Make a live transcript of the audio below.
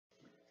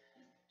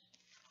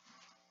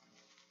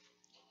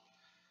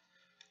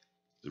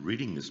The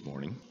reading this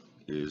morning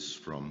is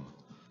from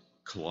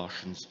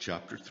Colossians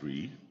chapter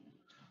 3,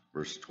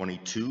 verse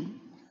 22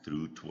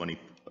 through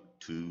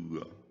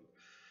 22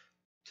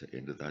 to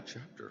end of that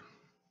chapter.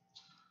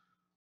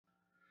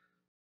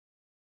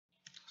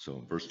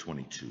 So, verse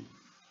 22.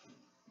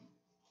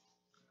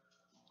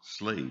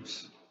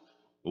 Slaves,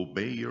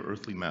 obey your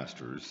earthly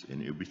masters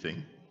in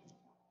everything,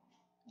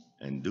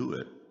 and do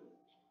it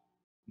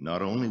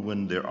not only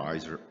when their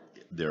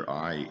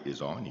eye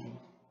is on you,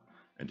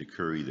 and to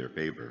curry their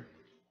favor,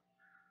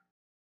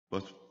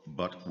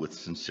 but with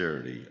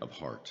sincerity of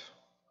heart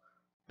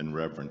and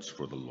reverence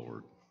for the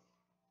Lord.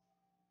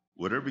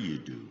 Whatever you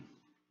do,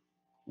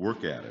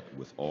 work at it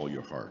with all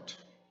your heart,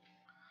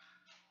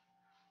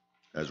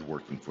 as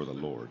working for the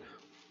Lord,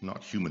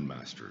 not human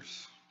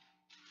masters,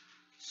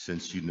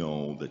 since you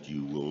know that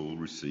you will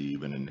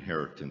receive an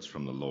inheritance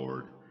from the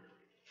Lord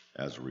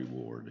as a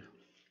reward.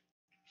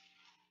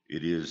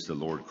 It is the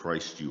Lord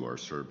Christ you are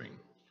serving.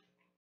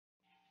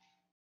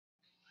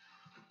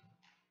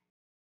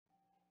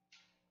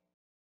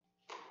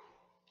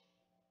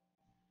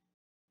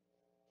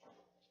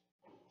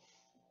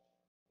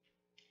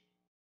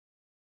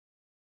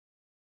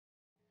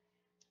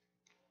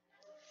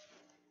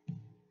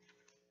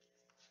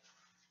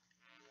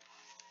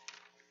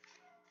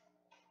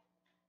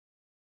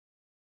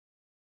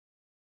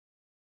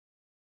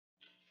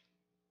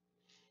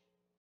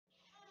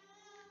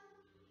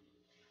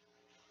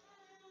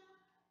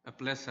 A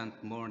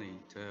pleasant morning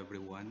to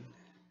everyone,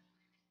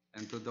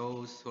 and to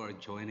those who are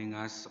joining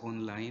us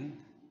online.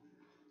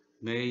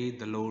 May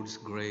the Lord's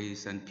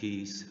grace and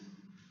peace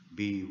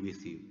be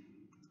with you.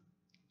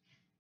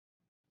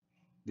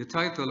 The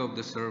title of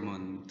the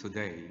sermon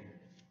today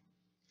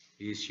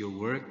is Your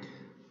Work,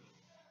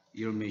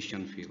 Your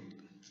Mission Field.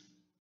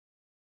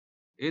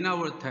 In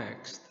our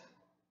text,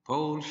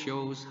 Paul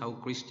shows how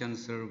Christian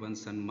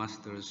servants and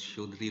masters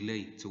should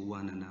relate to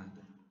one another.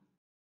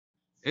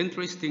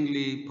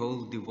 Interestingly,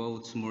 Paul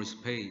devotes more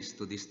space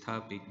to this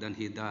topic than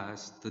he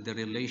does to the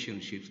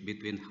relationships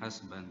between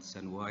husbands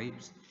and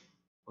wives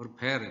or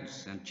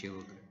parents and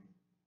children.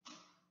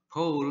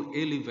 Paul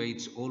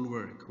elevates all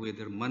work,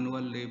 whether manual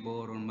labor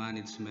or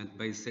management,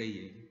 by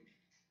saying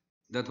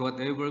that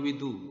whatever we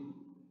do,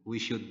 we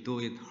should do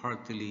it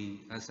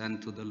heartily as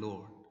unto the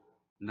Lord,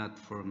 not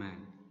for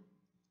man.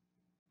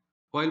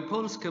 While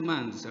Paul's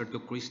commands are to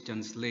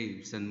Christian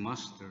slaves and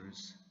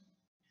masters,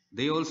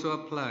 they also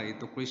apply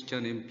to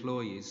Christian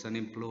employees and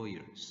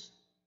employers.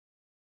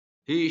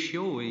 He is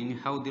showing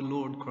how the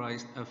Lord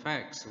Christ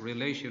affects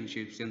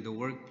relationships in the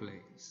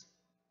workplace.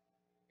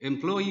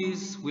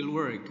 Employees will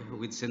work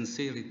with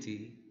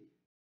sincerity,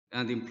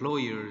 and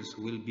employers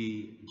will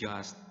be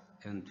just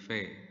and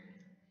fair.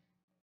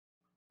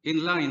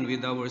 In line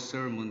with our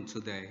sermon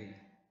today,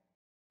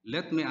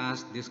 let me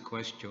ask this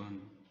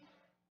question: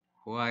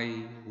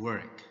 why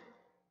work?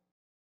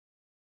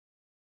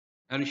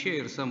 And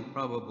share some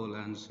probable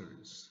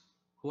answers.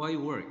 Why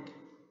work?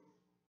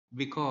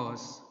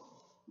 Because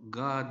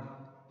God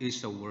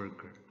is a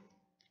worker.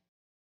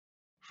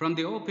 From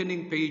the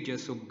opening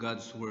pages of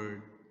God's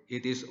Word,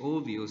 it is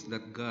obvious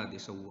that God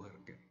is a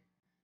worker,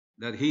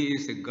 that He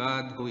is a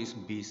God who is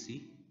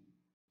busy,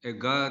 a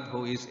God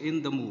who is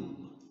in the move.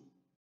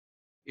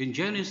 In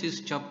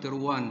Genesis chapter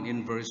 1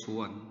 in verse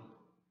 1,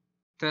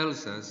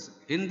 tells us,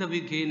 in the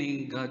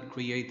beginning God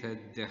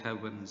created the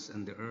heavens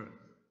and the earth.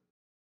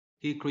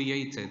 He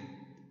created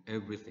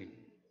everything.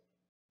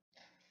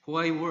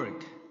 Why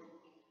work?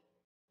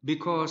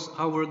 Because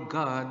our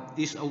God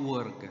is a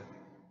worker.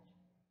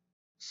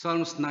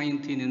 Psalms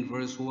 19 in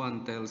verse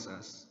 1 tells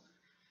us,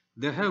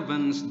 the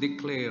heavens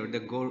declare the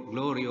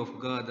glory of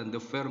God, and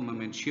the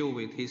firmament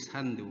showeth his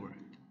handiwork.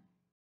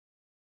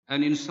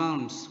 And in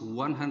Psalms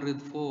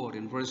 104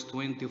 in verse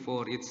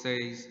 24 it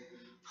says,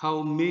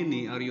 how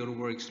many are your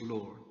works,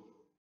 Lord?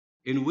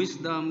 In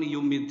wisdom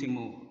you made them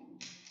all.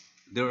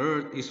 The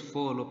earth is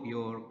full of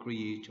your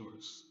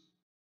creatures.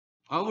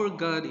 Our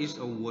God is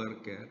a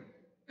worker,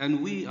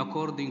 and we,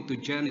 according to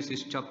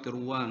Genesis chapter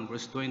 1,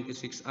 verse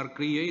 26, are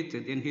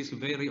created in his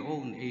very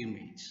own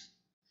image.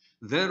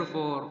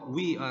 Therefore,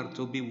 we are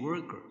to be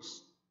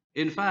workers.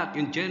 In fact,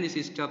 in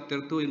Genesis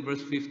chapter 2, in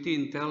verse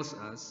 15, tells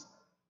us,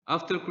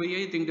 after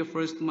creating the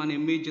first man,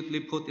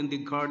 immediately put in the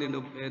Garden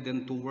of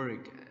Eden to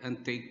work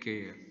and take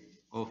care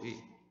of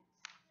it.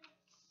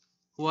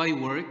 Why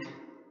work?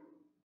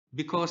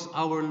 Because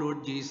our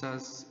Lord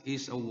Jesus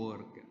is a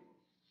worker.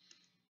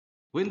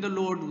 When the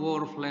Lord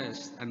wore flesh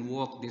and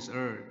walked this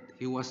earth,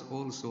 he was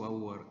also a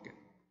worker.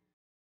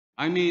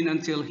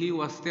 Until he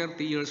was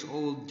 30 years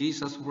old,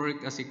 Jesus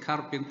worked as a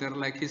carpenter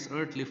like his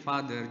earthly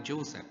father,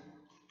 Joseph.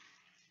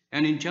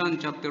 And in John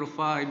chapter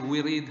 5,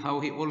 we read how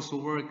he also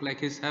worked like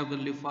his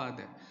heavenly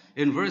Father.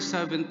 In verse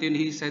 17,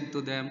 he said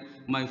to them,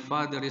 my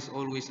Father is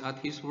always at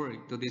his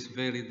work to this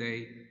very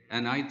day,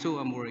 and I too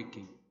am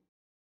working.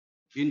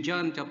 In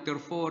John chapter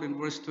 4, in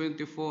verse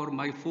 24,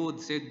 my food,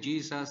 said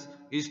Jesus,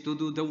 is to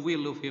do the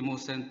will of him who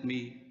sent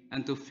me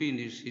and to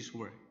finish his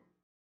work.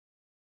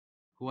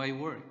 Why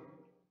work?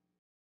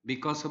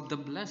 Because of the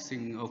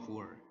blessing of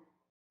work.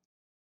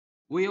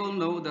 We all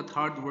know that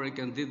hard work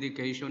and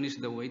dedication is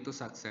the way to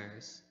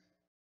success,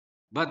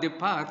 but the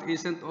path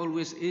isn't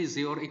always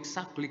easy or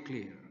exactly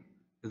clear.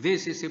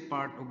 This is a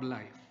part of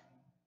life.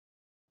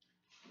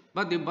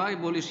 But the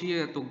Bible is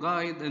here to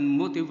guide and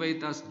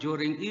motivate us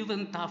during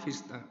even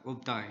toughest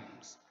of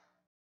times.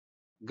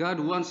 God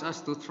wants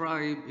us to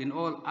thrive in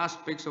all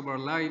aspects of our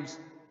lives,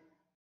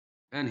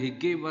 and He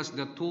gave us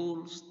the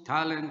tools,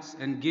 talents,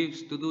 and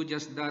gifts to do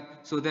just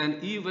that, so then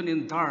even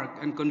in dark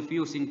and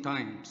confusing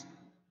times,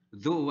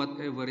 do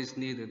whatever is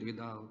needed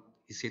without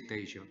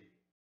hesitation.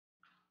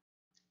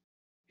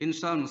 In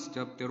Psalms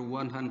chapter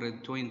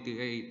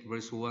 128,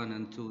 verse 1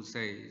 and 2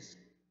 says,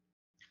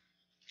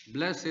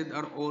 "Blessed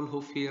are all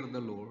who fear the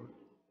Lord,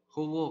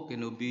 who walk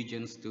in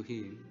obedience to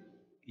Him.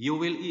 You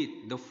will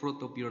eat the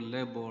fruit of your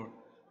labor,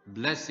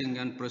 blessing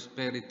and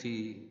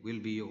prosperity will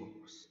be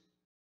yours."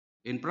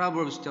 In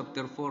Proverbs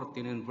chapter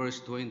 14 and verse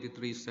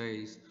 23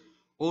 says,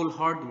 "All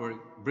hard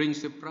work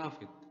brings a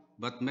profit,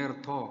 but mere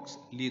talks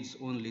leads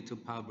only to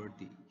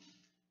poverty."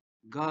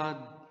 God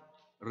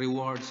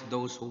rewards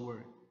those who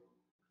work.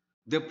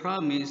 The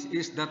promise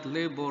is that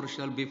labor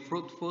shall be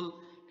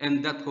fruitful,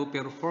 and that who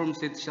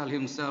performs it shall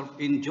himself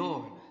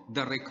enjoy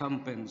the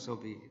recompense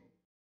of it.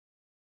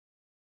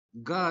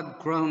 God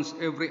crowns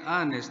every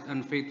honest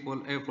and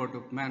faithful effort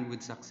of man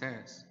with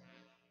success.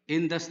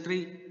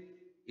 Industry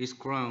is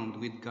crowned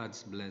with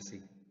God's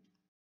blessing.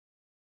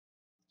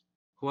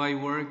 Why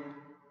work?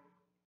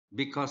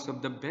 Because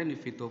of the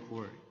benefit of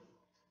work.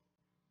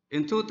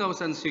 In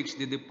 2006,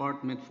 the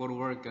Department for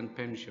Work and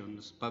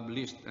Pensions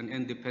published an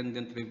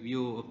independent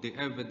review of the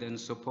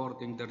evidence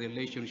supporting the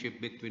relationship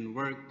between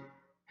work,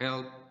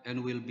 health,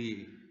 and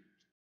well-being.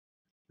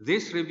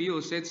 This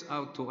review sets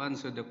out to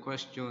answer the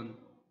question,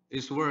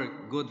 is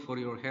work good for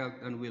your health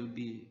and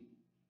well-being?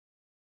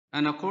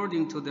 And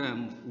according to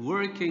them,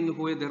 working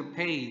whether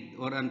paid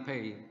or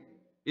unpaid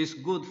is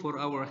good for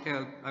our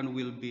health and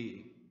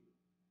well-being.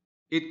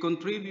 It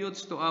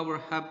contributes to our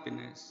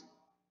happiness,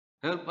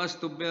 helps us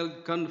to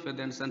build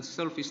confidence and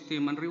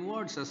self-esteem, and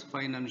rewards us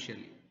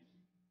financially.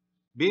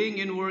 Being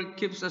in work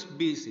keeps us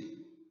busy,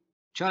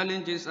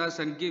 challenges us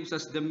and gives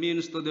us the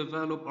means to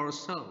develop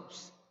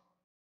ourselves,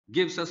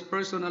 gives us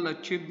personal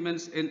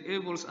achievements,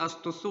 enables us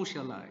to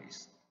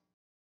socialize,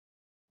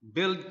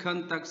 build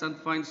contacts and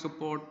find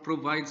support,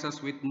 provides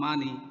us with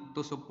money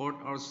to support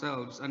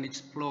ourselves and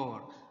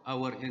explore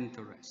our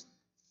interests.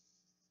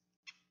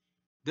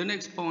 The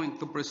next point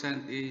to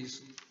present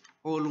is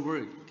all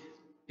work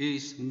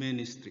is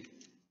ministry.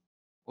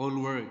 All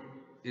work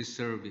is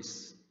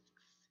service.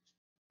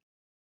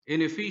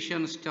 In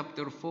Ephesians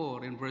chapter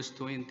 4 and verse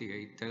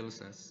 28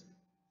 tells us,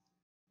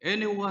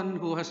 "Anyone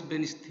who has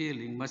been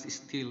stealing must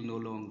steal no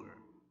longer,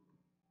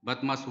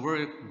 but must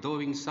work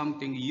doing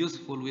something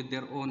useful with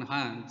their own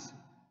hands,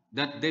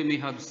 that they may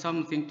have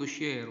something to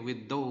share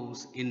with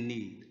those in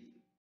need."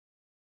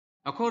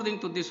 According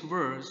to this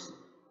verse,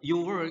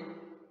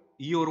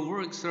 your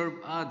work serve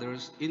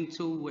others in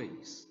two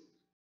ways.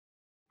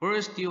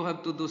 First, you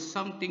have to do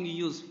something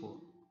useful.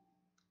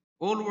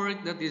 All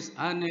work that is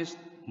honest,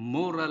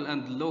 moral,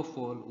 and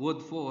lawful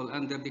would fall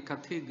under the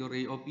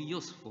category of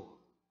useful.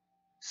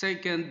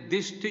 Second,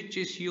 this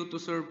teaches you to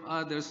serve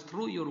others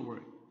through your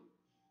work.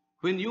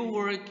 When you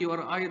work, you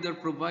are either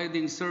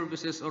providing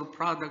services or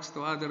products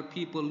to other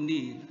people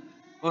need,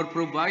 or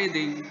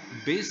providing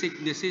basic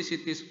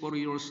necessities for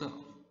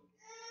yourself.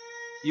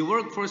 You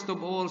work first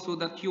of all so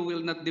that you will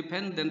not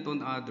dependent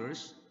on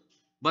others,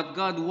 but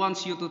God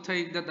wants you to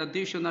take that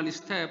additional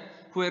step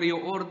where you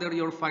order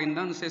your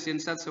finances in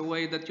such a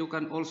way that you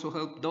can also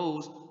help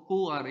those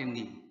who are in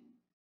need.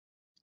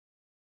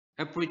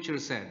 A preacher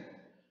said,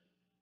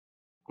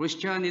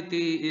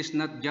 "Christianity is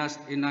not just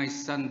a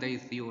nice Sunday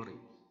theory.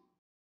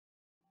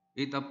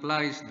 It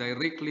applies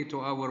directly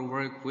to our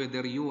work,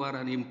 whether you are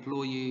an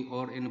employee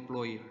or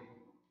employer."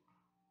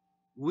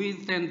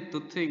 We tend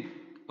to think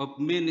of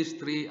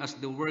ministry as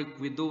the work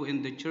we do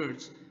in the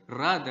church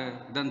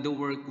rather than the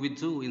work we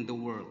do in the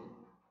world.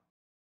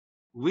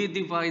 We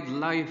divide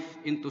life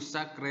into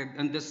sacred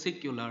and the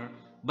secular,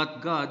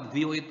 but God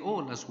views it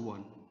all as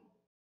one.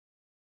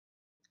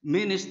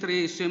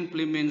 Ministry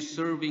simply means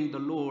serving the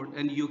Lord,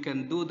 and you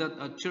can do that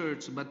at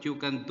church, but you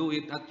can do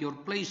it at your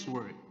place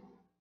work.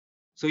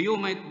 So you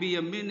might be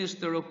a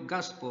minister of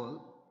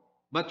gospel,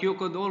 but you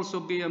could also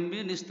be a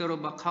minister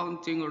of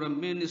accounting, or a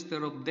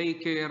minister of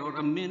daycare, or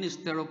a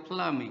minister of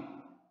plumbing.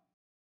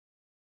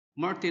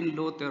 Martin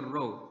Luther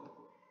wrote,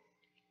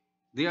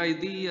 "The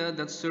idea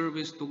that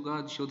service to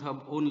God should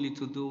have only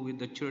to do with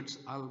the church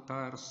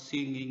altar,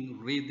 singing,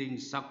 reading,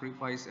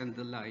 sacrifice, and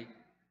the like,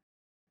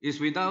 is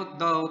without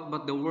doubt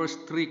but the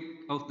worst trick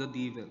of the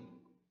devil.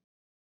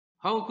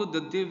 How could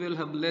the devil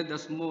have led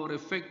us more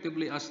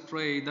effectively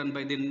astray than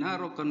by the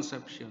narrow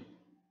conception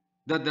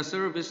that the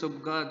service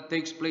of God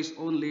takes place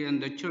only in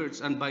the church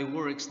and by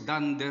works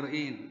done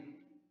therein?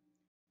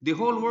 The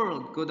whole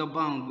world could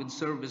abound with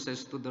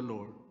services to the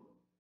Lord,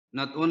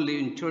 not only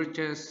in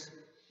churches,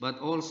 but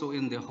also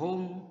in the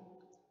home,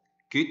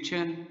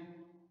 kitchen,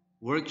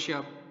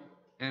 workshop,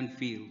 and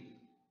field."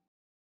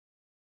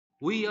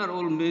 We are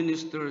all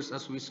ministers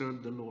as we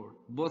serve the Lord,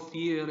 both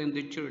here in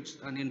the church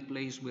and in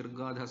place where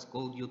God has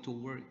called you to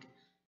work.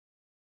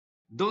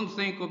 Don't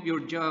think of your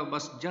job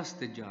as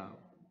just a job.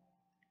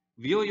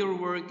 View your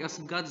work as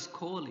God's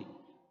calling.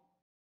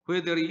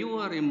 Whether you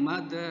are a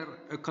mother,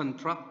 a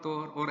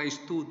contractor, or a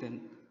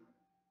student,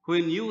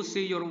 when you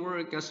see your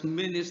work as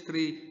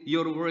ministry,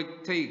 your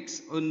work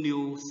takes on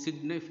new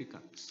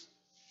significance.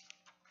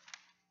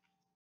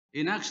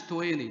 In Acts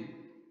 20,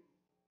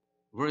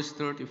 verse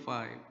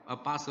 35,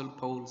 Apostle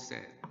Paul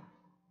said,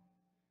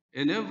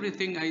 "In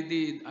everything I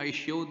did, I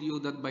showed you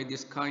that by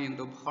this kind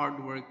of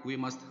hard work we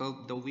must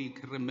help the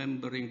weak,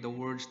 remembering the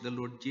words the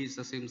Lord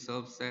Jesus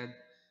himself said,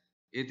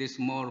 'It is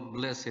more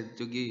blessed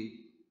to give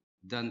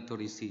than to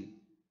receive.'"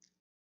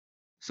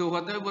 So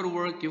whatever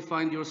work you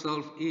find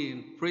yourself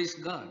in, praise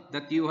God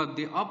that you have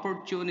the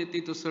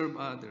opportunity to serve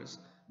others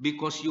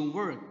because you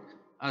work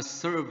as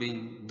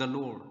serving the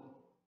Lord.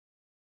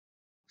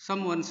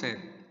 Someone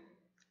said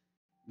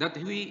that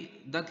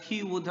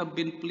he would have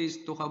been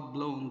pleased to have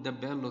blown the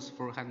bellows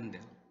for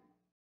Handel,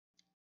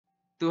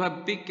 to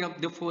have picked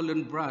up the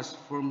fallen brass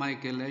for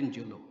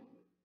Michelangelo,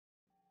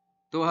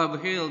 to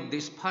have held the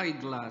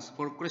spyglass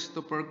for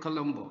Christopher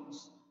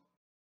Columbus,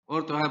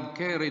 or to have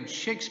carried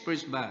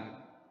Shakespeare's bag.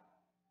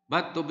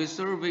 But to be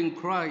serving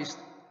Christ,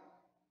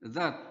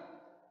 that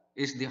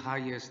is the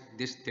highest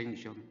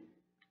distinction.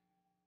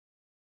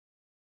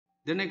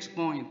 The next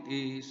point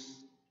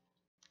is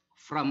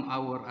from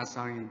our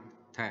assigned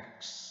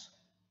text,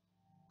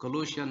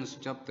 Colossians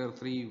chapter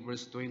 3,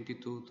 verse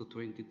 22 to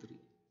 23.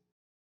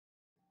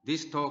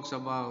 This talks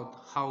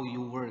about how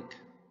you work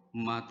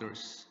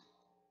matters.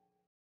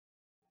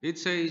 It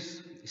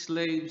says,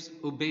 "Slaves,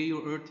 obey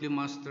your earthly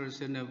masters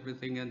in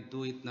everything, and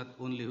do it not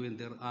only when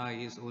their eye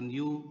is on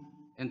you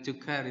and to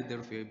carry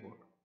their favor,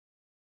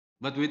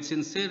 but with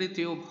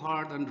sincerity of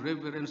heart and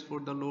reverence for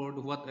the Lord.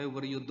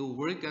 Whatever you do,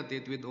 work at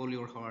it with all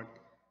your heart,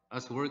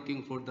 as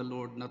working for the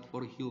Lord, not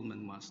for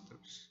human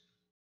masters."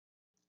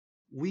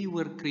 We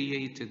were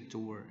created to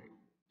work.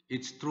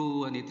 It's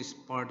true, and it is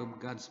part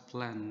of God's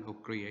plan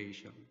of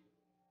creation.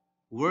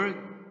 Work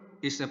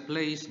is a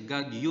place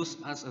God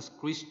used us as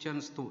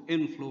Christians to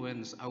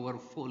influence our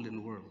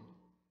fallen world.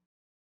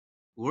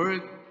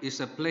 Work is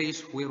a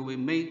place where we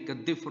make a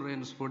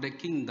difference for the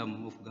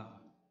kingdom of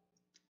God.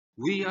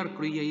 We are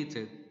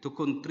created to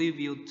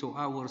contribute to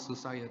our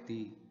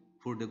society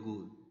for the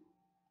good.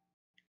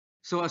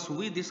 So as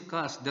we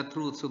discuss the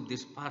truths of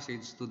this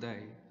passage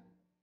today,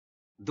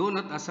 do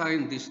not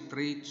assign these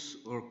traits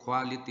or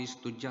qualities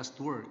to just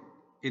work.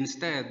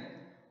 Instead,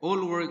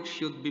 all work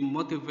should be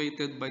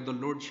motivated by the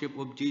Lordship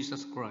of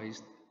Jesus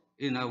Christ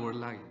in our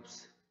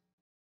lives.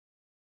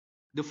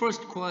 The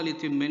first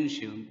quality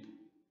mentioned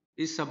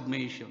is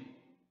submission.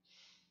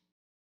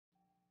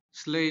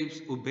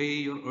 Slaves,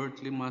 obey your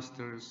earthly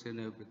masters in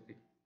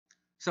everything.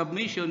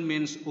 Submission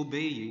means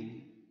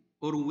obeying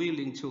or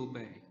willing to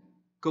obey,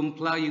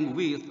 complying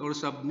with or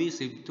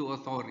submissive to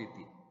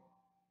authority.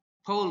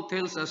 Paul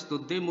tells us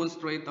to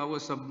demonstrate our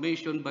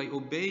submission by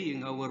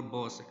obeying our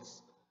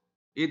bosses.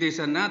 It is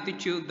an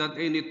attitude that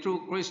any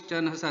true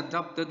Christian has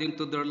adopted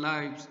into their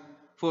lives,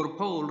 for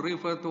Paul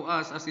referred to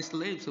us as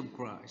slaves of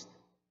Christ.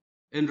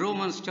 In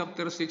Romans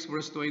chapter 6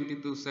 verse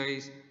 22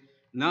 says,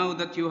 "Now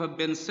that you have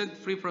been set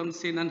free from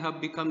sin and have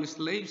become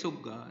slaves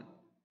of God,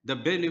 the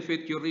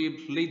benefit you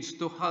reap leads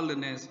to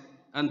holiness,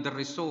 and the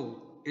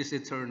result is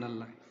eternal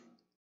life."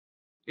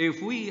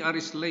 If we are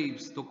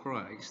slaves to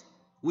Christ,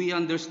 we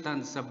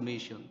understand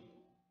submission,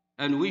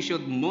 and we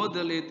should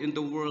model it in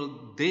the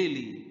world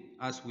daily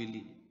as we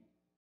live.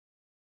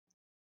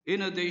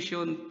 In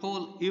addition,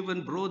 Paul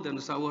even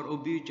broadens our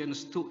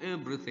obedience to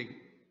everything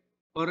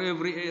or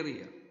every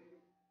area.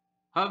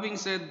 Having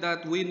said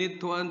that, we need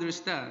to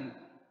understand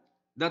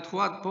that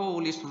what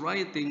Paul is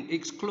writing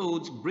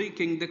excludes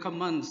breaking the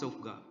commands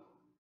of God.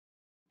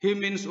 He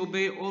means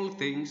obey all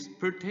things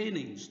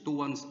pertaining to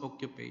one's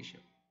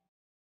occupation.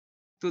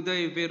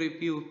 Today, very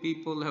few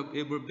people have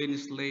ever been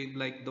slaves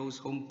like those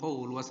whom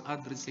Paul was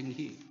addressing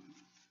here.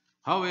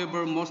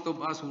 However, most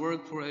of us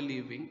work for a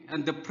living,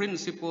 and the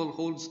principle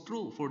holds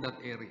true for that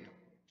area.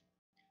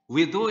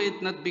 We do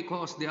it not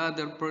because the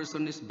other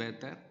person is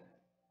better,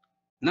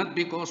 not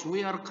because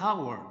we are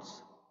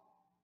cowards,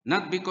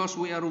 not because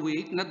we are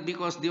weak, not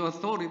because the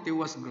authority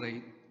was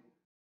great,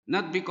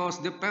 not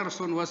because the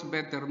person was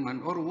better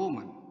man or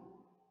woman.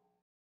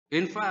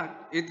 In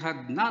fact, it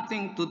had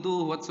nothing to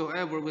do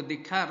whatsoever with the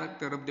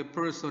character of the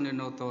person in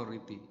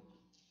authority.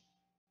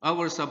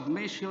 Our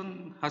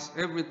submission has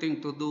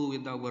everything to do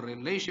with our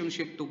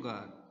relationship to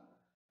God.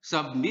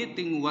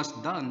 Submitting was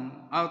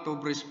done out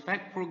of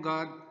respect for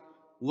God,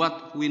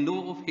 what we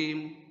know of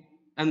Him,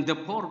 and the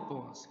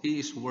purpose He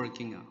is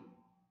working out.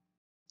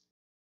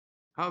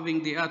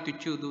 Having the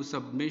attitude of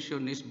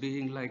submission is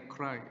being like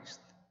Christ.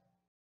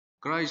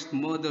 Christ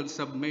modeled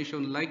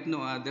submission like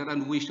no other,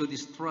 and we should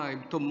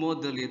strive to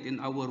model it in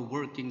our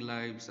working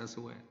lives as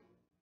well.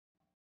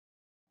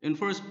 In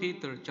 1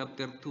 Peter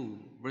chapter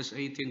 2, verse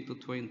 18 to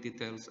 20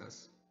 tells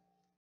us,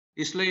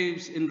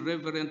 "Slaves, in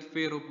reverent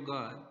fear of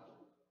God,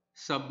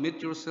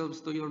 Submit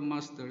yourselves to your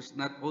masters,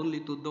 not only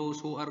to those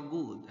who are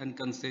good and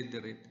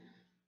considerate,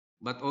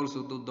 but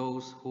also to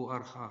those who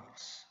are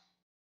harsh.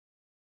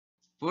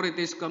 For it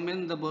is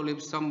commendable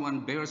if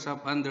someone bears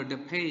up under the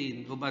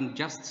pain of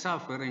unjust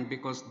suffering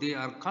because they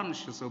are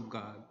conscious of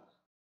God.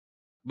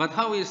 But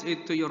how is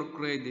it to your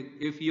credit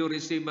if you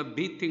receive a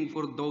beating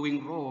for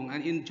doing wrong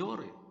and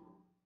endure it?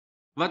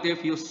 But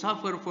if you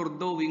suffer for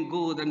doing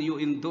good and you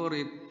endure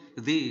it,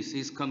 this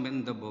is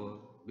commendable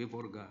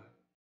before God.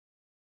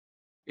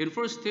 In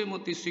 1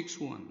 Timothy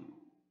 6:1,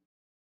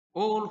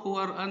 all who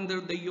are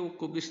under the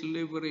yoke of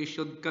slavery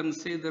should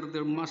consider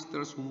their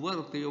masters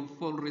worthy of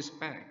full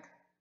respect,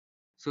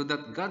 so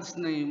that God's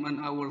name and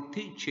our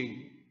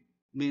teaching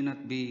may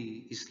not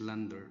be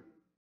slandered.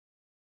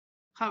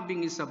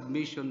 Having a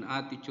submission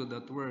attitude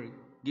at work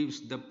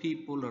gives the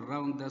people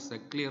around us a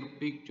clear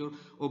picture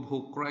of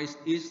who Christ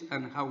is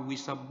and how we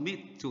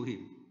submit to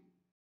Him.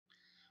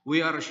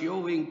 We are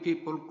showing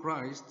people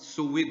Christ,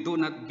 so we do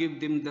not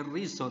give them the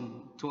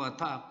reason to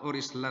attack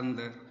or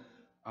slander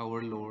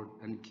our Lord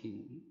and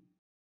King.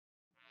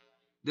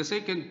 The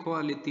second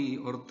quality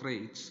or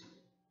traits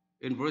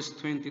in verse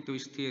 22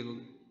 still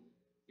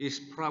is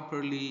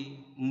properly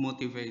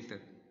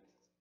motivated,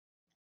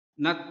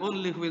 not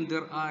only when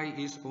their eye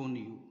is on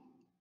you.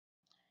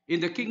 In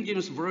the King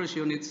James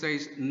Version, it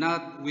says,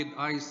 not with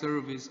eye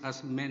service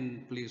as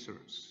men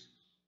pleasers.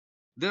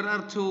 There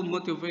are two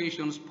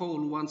motivations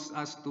Paul wants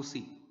us to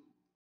see: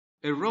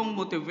 a wrong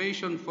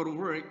motivation for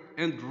work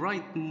and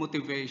right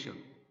motivation.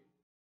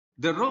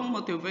 The wrong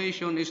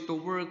motivation is to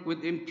work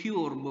with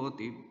impure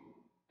motive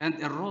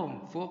and a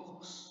wrong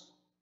focus.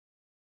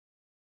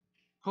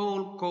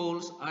 Paul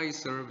calls eye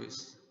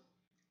service.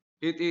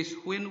 It is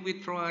when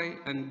we try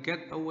and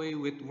get away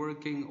with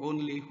working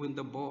only when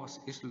the boss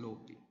is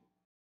loafing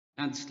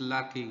and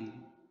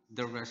slacking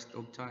the rest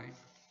of time.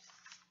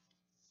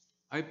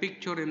 I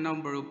picture a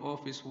number of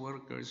office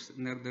workers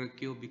near their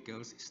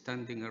cubicles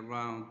standing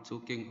around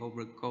talking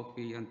over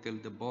coffee until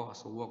the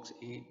boss walks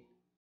in.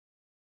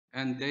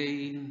 And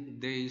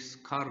they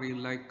scurry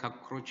like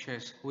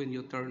cockroaches when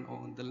you turn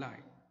on the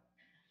light.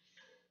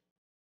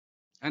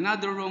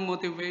 Another wrong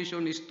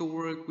motivation is to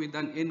work with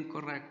an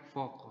incorrect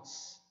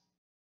focus.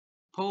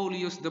 Paul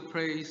used the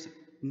phrase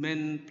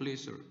men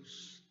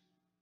pleasers.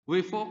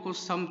 We focus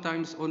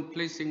sometimes on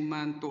pleasing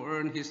man to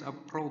earn his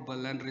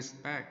approval and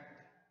respect.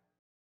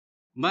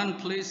 Man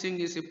pleasing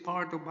is a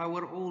part of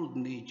our old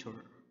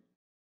nature.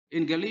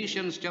 In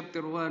Galatians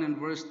chapter 1 and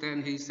verse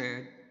 10, he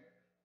said,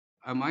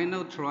 am I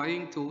now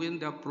trying to win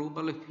the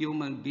approval of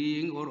human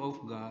being or of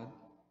God?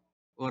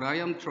 Or I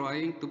am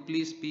trying to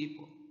please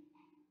people?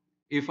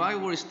 If I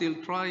were still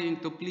trying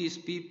to please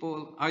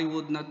people, I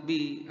would not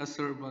be a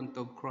servant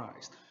of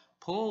Christ.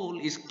 Paul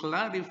is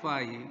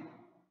clarifying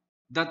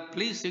that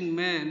pleasing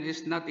men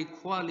is not a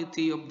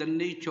quality of the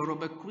nature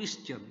of a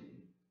Christian.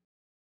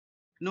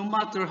 No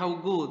matter how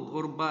good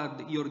or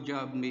bad your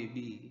job may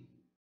be,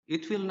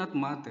 it will not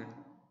matter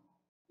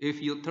if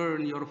you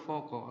turn your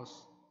focus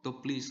to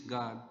please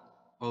God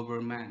over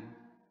man.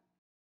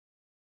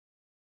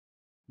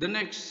 The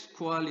next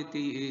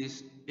quality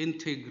is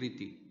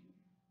integrity,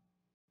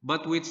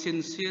 but with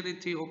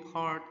sincerity of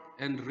heart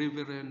and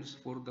reverence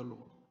for the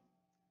Lord.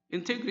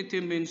 Integrity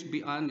means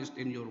be honest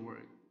in your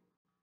work.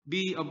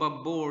 Be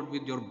above board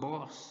with your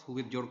boss,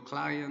 with your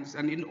clients,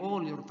 and in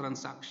all your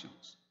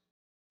transactions.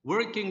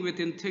 Working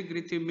with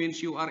integrity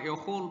means you are a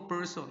whole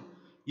person.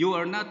 You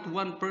are not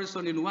one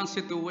person in one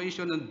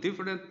situation and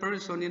different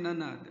person in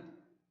another.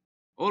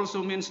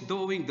 Also means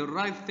doing the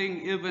right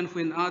thing even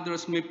when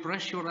others may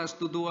pressure us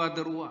to do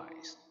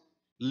otherwise.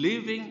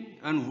 Living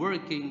and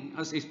working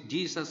as if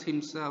Jesus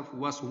himself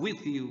was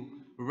with you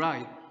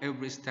right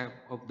every step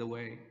of the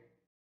way.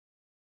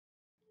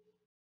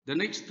 The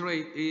next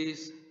trait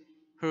is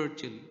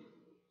heartily.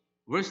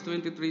 Verse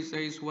 23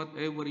 says,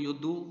 whatever you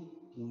do,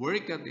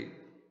 work at it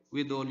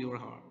with all your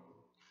heart.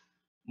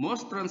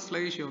 Most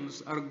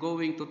translations are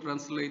going to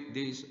translate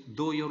this,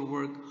 do your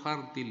work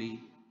heartily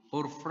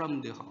or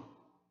from the heart.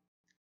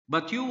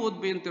 But you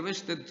would be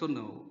interested to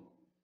know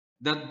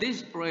that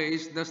this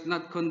phrase does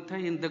not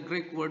contain the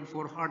Greek word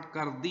for heart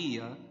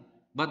cardia,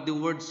 but the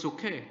word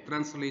suke,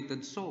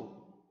 translated soul.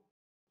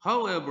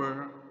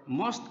 However,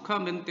 most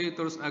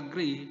commentators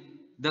agree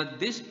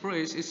that this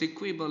phrase is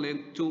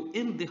equivalent to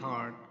in the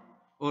heart,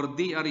 or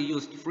they are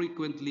used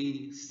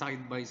frequently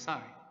side by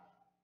side.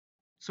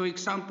 So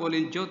example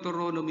in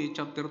Deuteronomy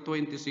chapter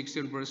 26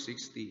 and verse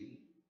 16.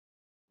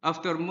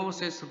 After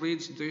Moses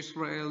reads to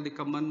Israel the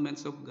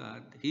commandments of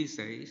God, he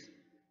says,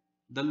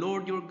 the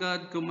Lord your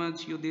God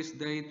commands you this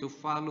day to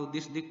follow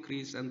these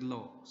decrees and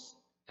laws,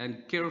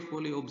 and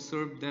carefully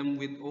observe them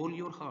with all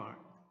your heart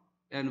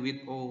and with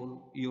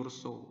all your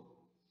soul.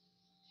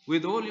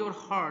 With all your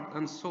heart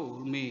and soul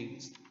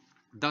means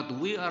that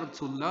we are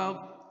to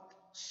love,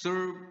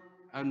 serve,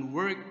 and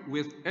work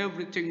with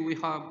everything we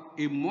have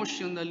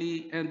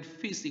emotionally and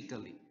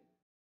physically.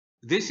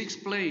 This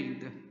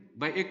explained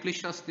by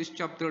Ecclesiastes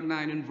chapter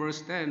 9 and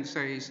verse 10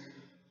 says,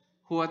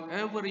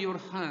 whatever your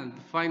hand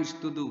finds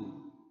to do,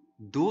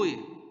 do it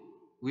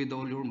with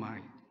all your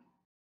might.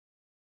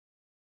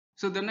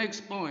 So the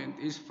next point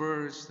is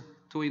verse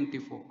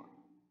 24.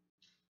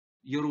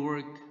 Your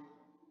work,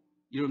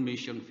 your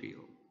mission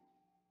field.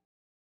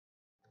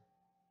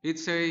 It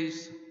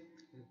says,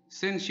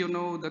 since you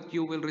know that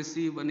you will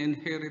receive an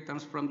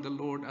inheritance from the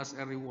Lord as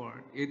a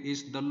reward, it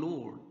is the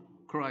Lord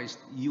Christ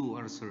you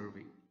are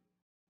serving.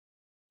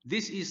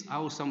 This is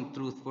awesome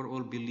truth for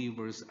all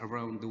believers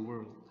around the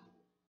world.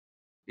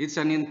 It's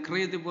an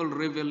incredible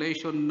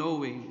revelation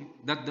knowing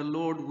that the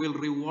Lord will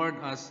reward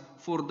us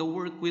for the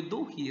work we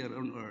do here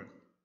on earth.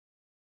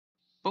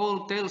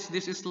 Paul tells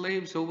these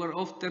slaves who were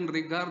often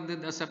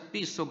regarded as a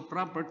piece of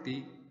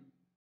property,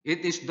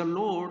 it is the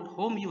Lord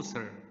whom you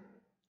serve.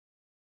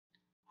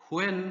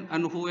 When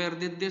and where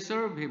did they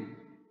serve him?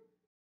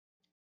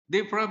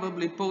 They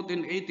probably put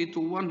in 80 to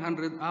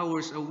 100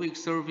 hours a week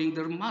serving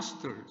their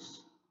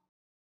masters.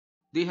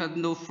 They had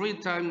no free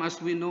time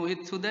as we know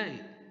it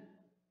today.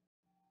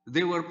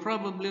 They were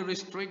probably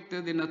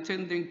restricted in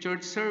attending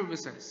church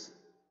services.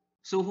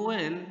 So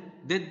when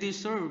did they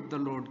serve the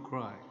Lord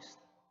Christ?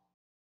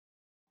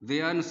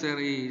 The answer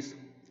is,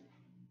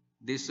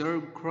 they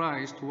served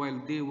Christ while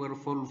they were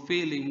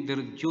fulfilling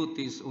their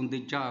duties on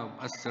the job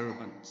as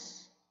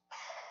servants.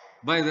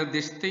 By their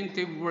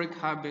distinctive work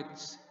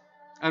habits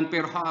and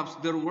perhaps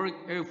their work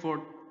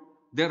effort,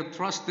 their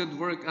trusted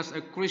work as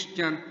a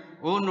Christian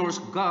honors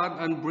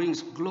God and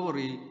brings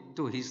glory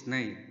to His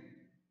name.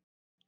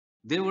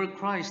 They were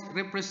Christ's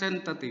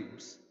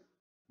representatives.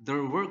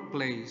 Their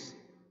workplace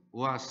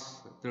was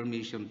their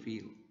mission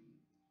field.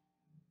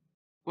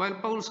 While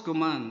Paul's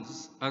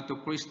commands are to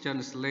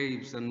Christian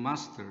slaves and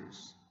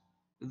masters,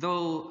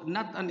 though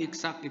not an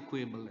exact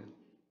equivalent,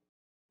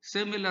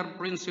 similar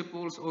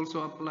principles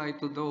also apply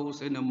to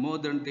those in a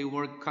modern-day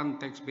work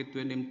context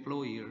between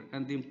employer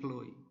and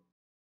employee.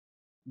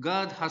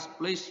 God has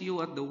placed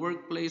you at the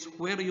workplace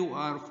where you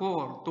are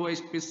to a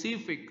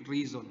specific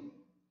reason.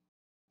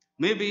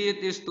 Maybe it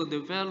is to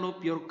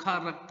develop your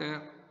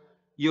character,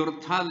 your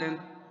talent,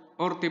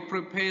 or to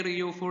prepare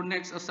you for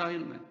next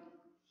assignment.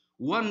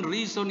 One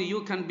reason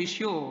you can be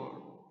sure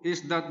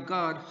is that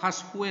God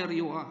has where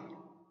you are,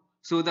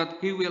 so that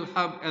He will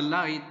have a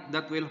light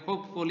that will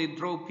hopefully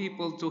draw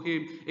people to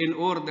Him in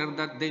order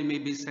that they may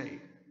be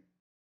saved.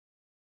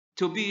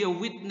 To be a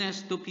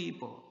witness to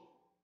people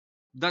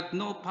that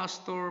no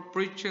pastor,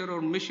 preacher,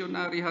 or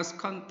missionary has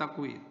contact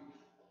with.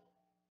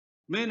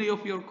 Many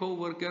of your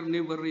co-workers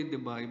never read the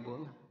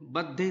Bible,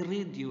 but they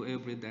read you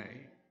every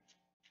day.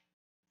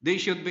 They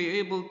should be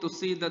able to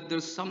see that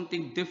there's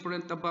something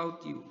different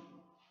about you.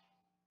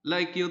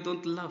 Like you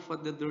don't laugh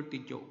at the dirty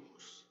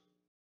jokes.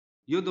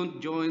 You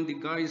don't join the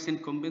guys in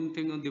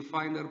commenting on the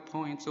finer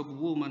points of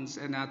woman's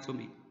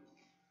anatomy.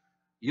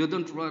 You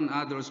don't run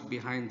others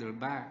behind their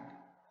back.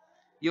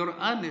 You're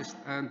honest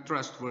and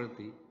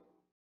trustworthy.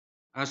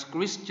 As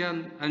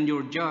Christian and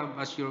your job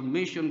as your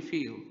mission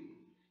field,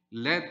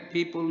 let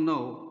people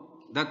know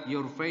that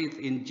your faith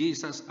in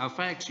Jesus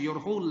affects your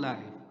whole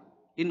life,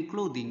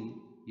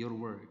 including your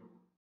work.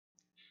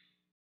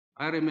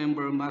 I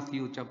remember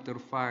Matthew chapter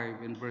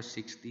 5 and verse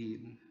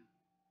 16.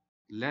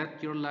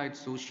 Let your light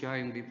so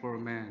shine before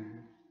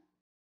men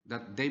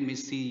that they may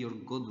see your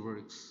good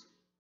works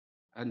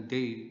and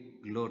they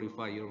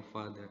glorify your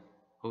Father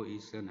who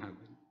is in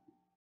heaven.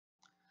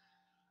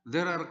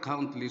 There are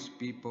countless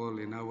people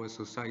in our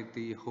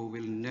society who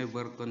will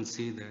never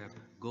consider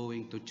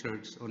going to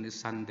church on a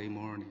Sunday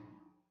morning.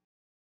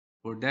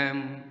 For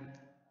them,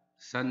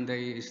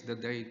 Sunday is the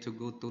day to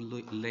go to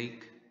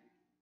lake,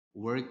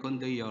 work on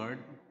the yard,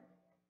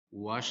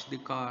 wash the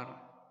car,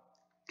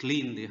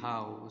 clean the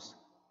house,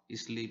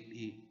 sleep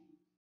in.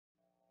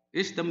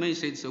 Is the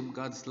message of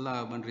God's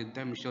love and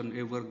redemption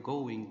ever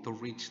going to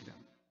reach them?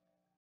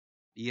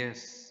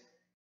 Yes.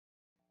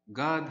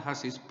 God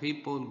has His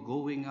people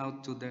going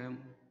out to them,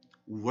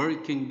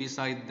 working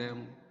beside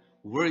them,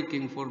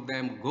 working for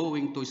them,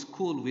 going to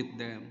school with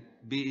them,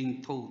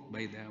 being taught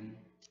by them.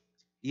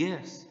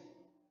 Yes.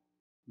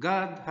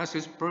 God has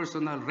His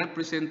personal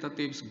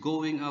representatives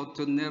going out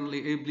to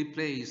nearly every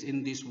place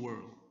in this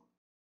world.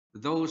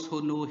 Those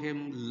who know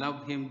Him,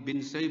 love Him,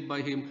 been saved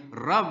by Him,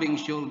 rubbing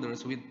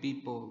shoulders with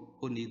people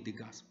who need the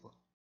gospel.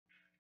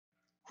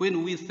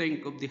 When we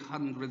think of the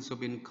hundreds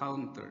of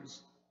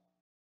encounters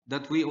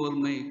that we all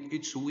make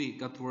each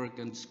week at work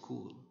and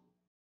school,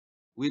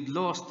 with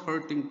lost,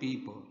 hurting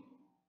people,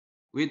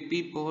 with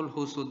people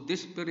who so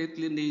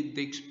desperately need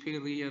to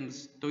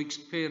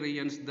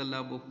experience the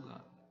love of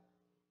God,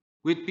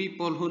 with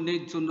people who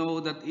need to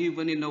know that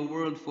even in a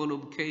world full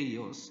of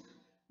chaos,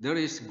 there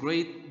is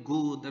great,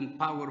 good, and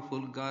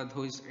powerful God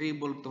who is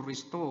able to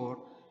restore,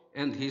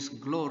 and His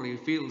glory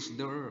fills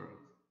the earth.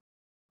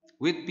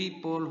 With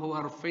people who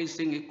are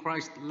facing a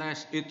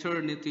Christ-less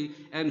eternity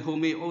and who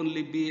may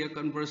only be a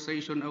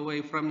conversation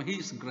away from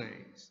His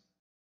grace.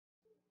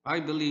 I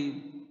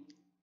believe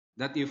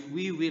that if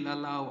we will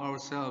allow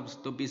ourselves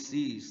to be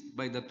seized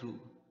by the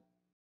truth,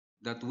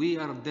 that we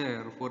are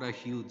there for a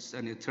huge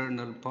and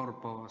eternal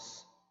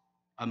purpose,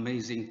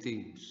 amazing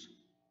things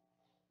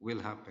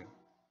will happen.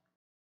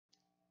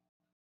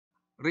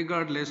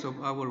 Regardless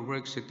of our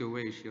work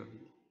situation,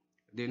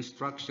 the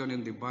instruction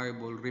in the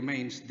Bible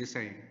remains the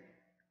same.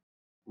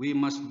 We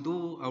must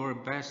do our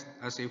best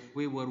as if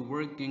we were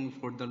working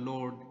for the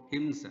Lord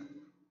Himself.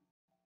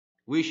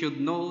 We should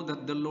know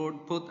that the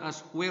Lord put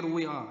us where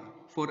we are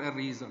for a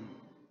reason.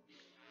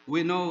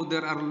 We know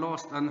there are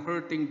lost and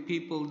hurting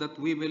people that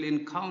we will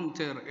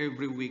encounter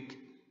every week.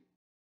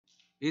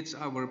 It's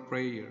our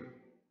prayer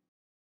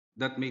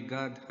that may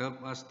God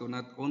help us to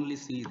not only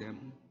see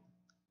them,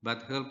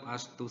 but help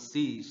us to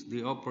seize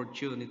the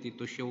opportunity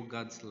to show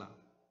God's love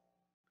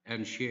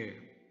and share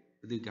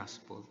the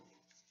gospel.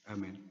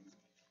 Amen.